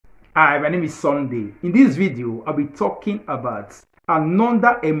Hi, my name is Sunday. In this video, I'll be talking about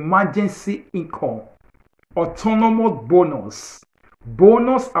another emergency income, autonomous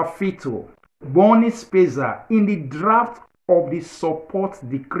bonus Affitto, Buoni Spesa in the draft of the support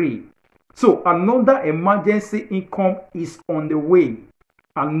decree. So another emergency income is on the way.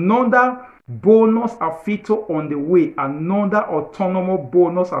 Another bonus Affitto on the way. Another autonomous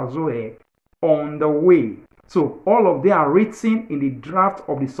bonus as well on the way. So all of them are written in the draft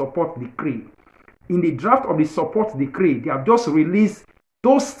of the support decree. In the draft of the support decree, they have just released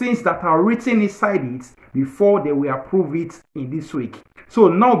those things that are written inside it before they will approve it in this week. So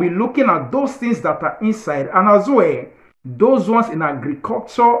now we're looking at those things that are inside, and as well, those ones in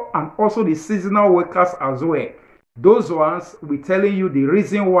agriculture and also the seasonal workers as well. Those ones, we're telling you the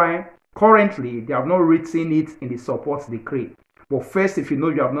reason why currently they have not written it in the support decree. But first, if you know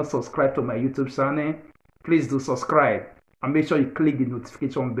you have not subscribed to my YouTube channel, please do subscribe and make sure you click the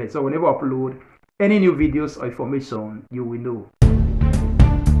notification bell so whenever I upload any new videos or information, you will know.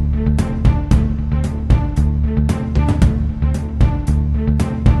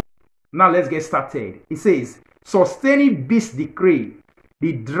 Now let's get started. It says, sustaining this decree,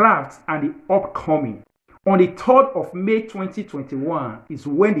 the draft and the upcoming. On the 3rd of May 2021 is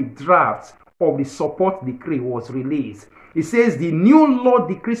when the draft of the support decree was released. It says the new law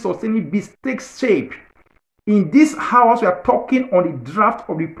decree sustaining this takes shape. In this house, we are talking on the draft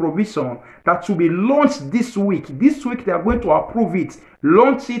of the provision that will be launched this week. This week, they are going to approve it,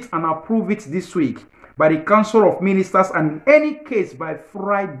 launch it, and approve it this week by the Council of Ministers, and in any case by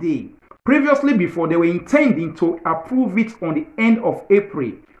Friday. Previously, before, they were intending to approve it on the end of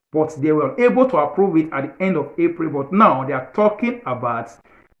April, but they were able to approve it at the end of April. But now they are talking about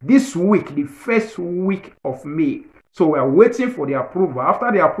this week, the first week of May. So we are waiting for the approval.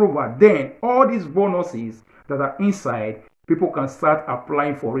 After the approval, then all these bonuses that are inside, people can start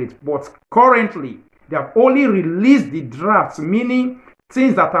applying for it. But currently, they have only released the drafts, meaning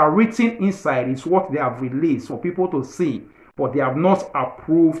things that are written inside is what they have released for people to see, but they have not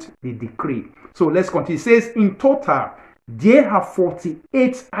approved the decree. So let's continue. It says, in total, there are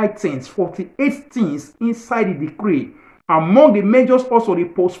 48 items, 48 things inside the decree. Among the measures also the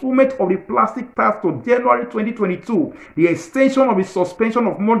postponement of the plastic tax to January 2022, the extension of the suspension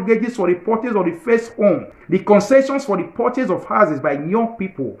of mortgages for the purchase of the first home, the concessions for the purchase of houses by young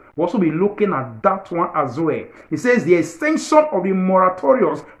people. We'll also be looking at that one as well. It says the extension of the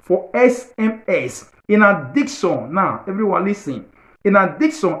moratoriums for SMS. In addition, now everyone listen. In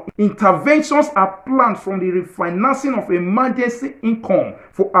addition, interventions are planned from the refinancing of emergency income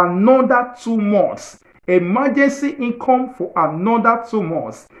for another 2 months. Emergency income for another 2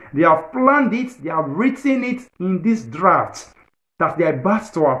 months. They have planned it, they have written it in this draft that they are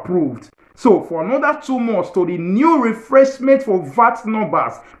about to approve. So for another 2 months, to the new refreshment for VAT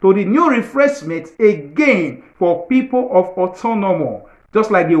numbers, to the new refreshment again for people of Autonomo.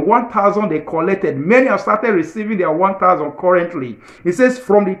 Just like the 1,000 they collected, many have started receiving their 1,000 currently. It says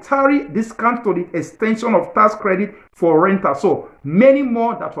from the tariff discount to the extension of tax credit for renter. So many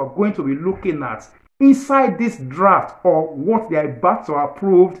more that we're going to be looking at inside this draft or what they are about to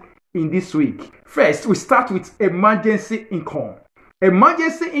approve in this week. First, we start with emergency income.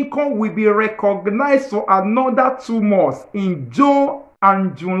 Emergency income will be recognized for another 2 months in June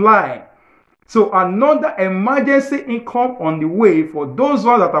and July. So another emergency income on the way for those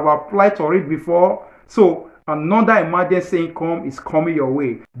ones that have applied for it before. So another emergency income is coming your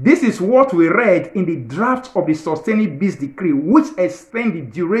way. This is what we read in the draft of the sustaining this decree, which extends the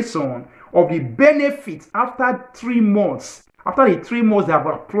duration of the benefits after 3 months. After the 3 months they have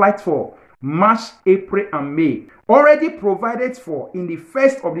applied for, March, April, and May. Already provided for in the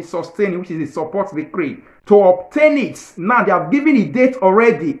first of the sustaining, which is the support decree. To obtain it, now they have given a date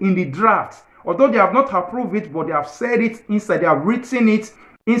already in the draft. Although they have not approved it, but they have said it inside, they have written it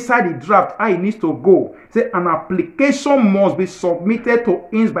inside the draft how it needs to go. Say an application must be submitted to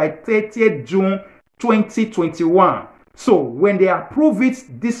INS by 30th June 2021. So when they approve it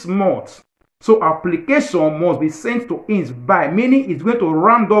this month, so application must be sent to INS by, meaning it's going to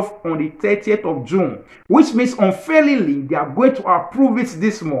round off on the 30th of June, which means unfairly they are going to approve it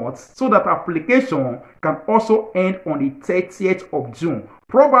this month so that application can also end on the 30th of June.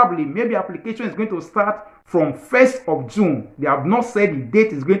 Probably, maybe application is going to start from 1st of June. They have not said the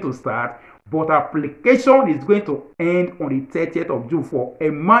date is going to start, but application is going to end on the 30th of June for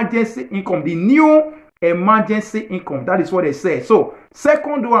emergency income, the new emergency income. That is what they say. So,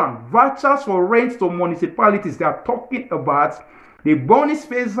 second one, vouchers for rent to municipalities. They are talking about the Buoni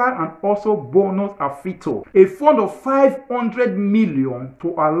Spesa and also bonus Affitto, a fund of 500 million to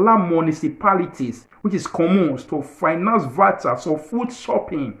allow municipalities, which is communes, to finance vouchers for food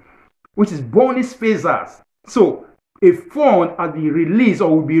shopping which is Buoni Spesa. So a fund has been released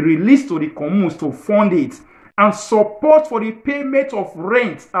or will be released to the communes to fund it, and support for the payment of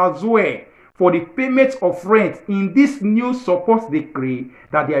rent as well. For the payment of rent in this new support decree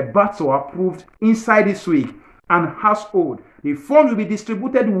that they are about to approve inside this week, and household, the fund will be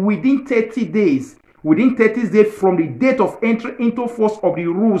distributed within 30 days. Within 30 days from the date of entry into force of the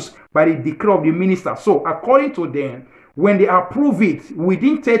rules by the decree of the minister. So according to them, when they approve it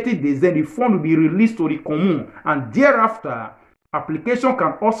within 30 days, then the fund will be released to the commune, and thereafter application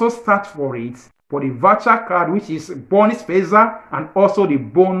can also start for it for the virtual card, which is Buoni Spesa, and also the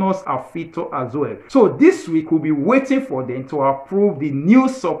bonus Affitto as well. So this week we'll be waiting for them to approve the new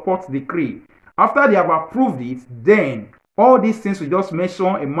support decree. After they have approved it, then all these things we just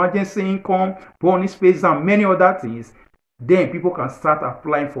mentioned, emergency income, Buoni Spesa, and many other things, then people can start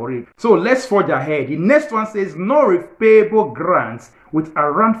applying for it. So let's forge ahead. The next one says non-repayable grants with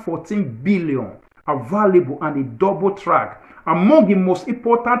around 14 billion available and a double track. Among the most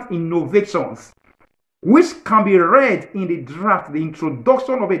important innovations which can be read in the draft, the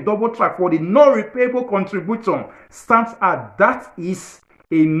introduction of a double track for the non-repayable contribution stands at, that is,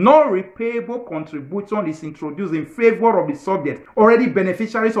 a non-repayable contribution is introduced in favor of the subject, already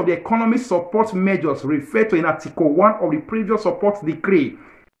beneficiaries of the economic support measures referred to in Article 1 of the previous support decree,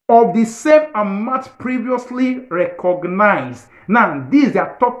 of the same amount previously recognized. Now, these they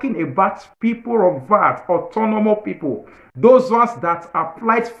are talking about people of VAT, Autonomo people, those ones that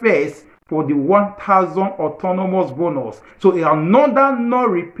applied first for the 1,000 autonomous bonus. So another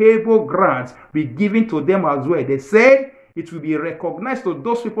non-repayable grant be given to them as well. They said it will be recognized to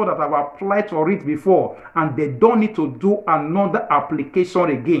those people that have applied for it before, and they don't need to do another application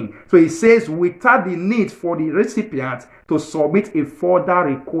again. So it says without the need for the recipient to submit a further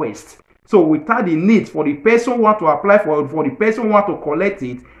request. So without the need for the person who want to apply for the person who want to collect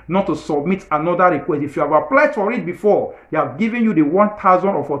it, not to submit another request. If you have applied for it before, they have given you the 1,000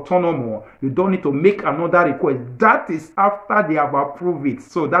 of Autonomo, you don't need to make another request. That is after they have approved it.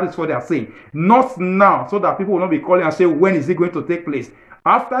 So that is what they are saying. Not now, so that people will not be calling and say, when is it going to take place?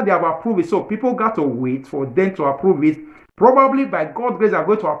 After they have approved it, so people got to wait for them to approve it. Probably by God's grace, they are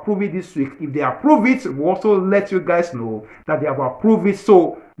going to approve it this week. If they approve it, we'll also let you guys know that they have approved it.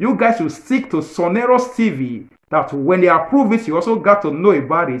 So you guys will stick to Soneros TV, that when they approve it, you also got to know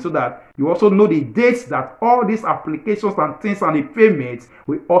about it, so that you also know the dates that all these applications and things and the payments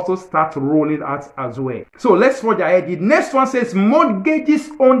will also start rolling out as well. So let's forge ahead. The next one says mortgages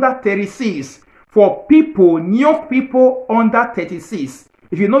under 36 for people, young people under 36.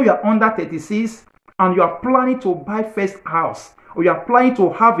 If you know you are under 36 and you are planning to buy first house, or you are planning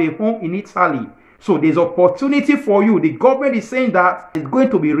to have a home in Italy, so there's opportunity for you. The government is saying that it's going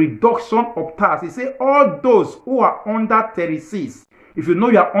to be reduction of tax. They say all those who are under 36, if you know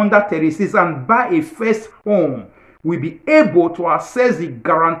you are under 36 and buy a first home, will be able to access the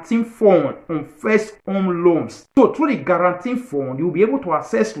guaranteeing fund on first home loans. So through the guaranteeing fund, you'll be able to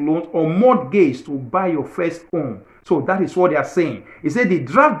access loans or mortgage to buy your first home. So that is what they are saying. He said the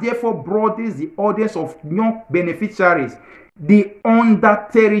draft therefore broadens the audience of young beneficiaries. The under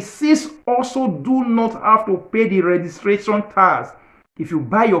 36 also do not have to pay the registration tax. If you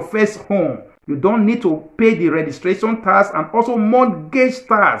buy your first home, you don't need to pay the registration tax and also mortgage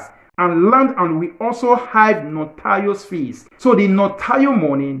tax and land, and we also have notarious fees. So the notario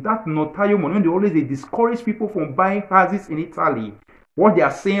money, when they discourage people from buying houses in Italy, what they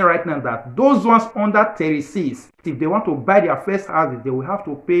are saying right now that those ones under 36, if they want to buy their first houses, they will have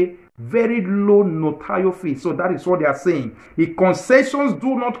to pay very low notarial fees. So that is what they are saying. The concessions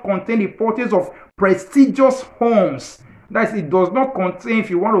do not contain the purchase of prestigious homes. That is, it does not contain if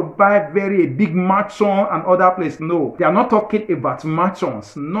you want to buy a big mansion and other place. No, they are not talking about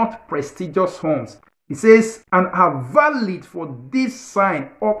mansions, not prestigious homes. It says, and are valid for this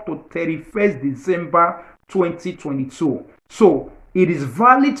sign up to 31st December 2022. So it is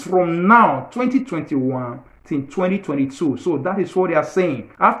valid from now, 2021, till 2022. So that is what they are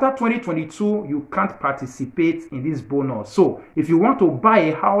saying. After 2022, you can't participate in this bonus. So if you want to buy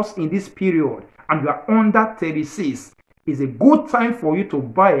a house in this period and you are under 36, it's a good time for you to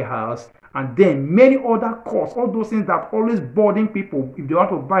buy a house. And then many other costs, all those things that always burden people if they want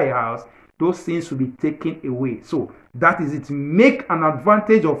to buy a house, those things will be taken away. So that is it. Make an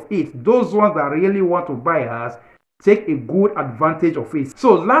advantage of it. Those ones that really want to buy a house, take a good advantage of it.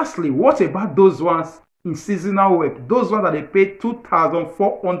 So lastly, what about those ones in seasonal work? Those ones that they pay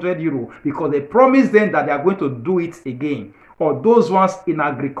 2,400 euro because they promise them that they are going to do it again. Or those ones in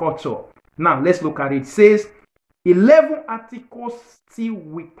agriculture. Now let's look at it. It says 11 articles still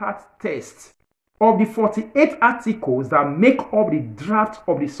without test. Of the 48 articles that make up the draft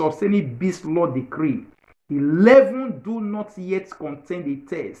of the Sustaining Beast Law Decree, 11 do not yet contain the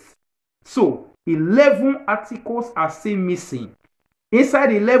text. So 11 articles are still missing. Inside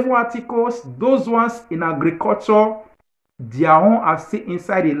the 11 articles, those ones in agriculture, their own are still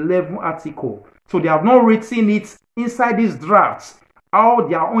inside the 11 article. So they have not written it inside these drafts, how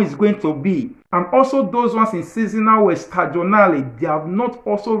their own is going to be. And also those ones in seasonal or stagionally, they have not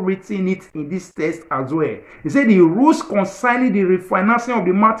also written it in this text as well. They say the rules concerning the refinancing of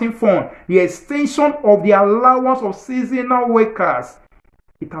the Martin Fund, the extension of the allowance of seasonal workers,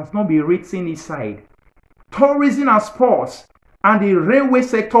 it has not been written inside. Tourism and sports and the railway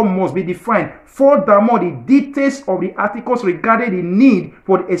sector must be defined. Furthermore, the details of the articles regarding the need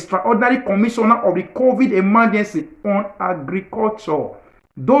for the extraordinary commissioner of the COVID emergency on agriculture.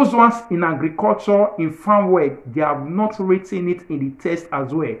 Those ones in agriculture, in farm work, they have not written it in the text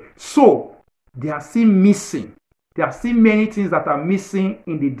as well. So, they are still missing. There are still many things that are missing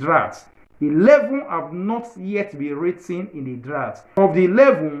in the drafts. 11 have not yet been written in the draft. Of the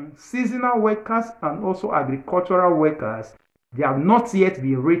 11, seasonal workers and also agricultural workers, they have not yet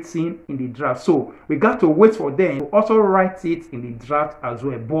been written in the draft. So we got to wait for them to also write it in the draft as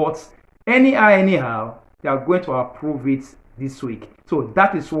well. But anyhow, they are going to approve it this week. So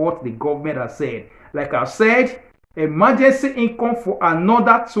that is what the government has said. Like I said, emergency income for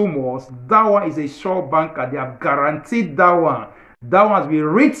another 2 months. That one is a sure banker. They have guaranteed that one. That one has been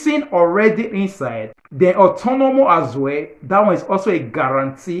written already inside. The Autonomo as well. That one is also a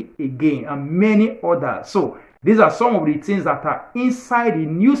guarantee again, and many others. So these are some of the things that are inside the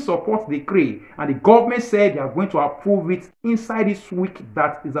new support decree, and the government said they are going to approve it inside this week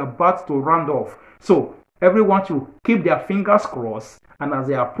that is about to round off. So everyone should keep their fingers crossed, and as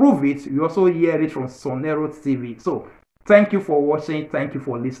they approve it, you also hear it from Sonero TV. So thank you for watching, thank you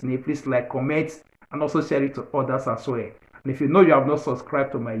for listening. Please like, comment, and also share it to others as well. And if you know you have not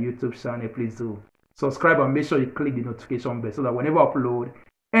subscribed to my YouTube channel, please do subscribe and make sure you click the notification bell so that whenever I upload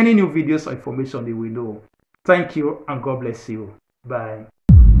any new videos or information, you will know. Thank you and God bless you. Bye.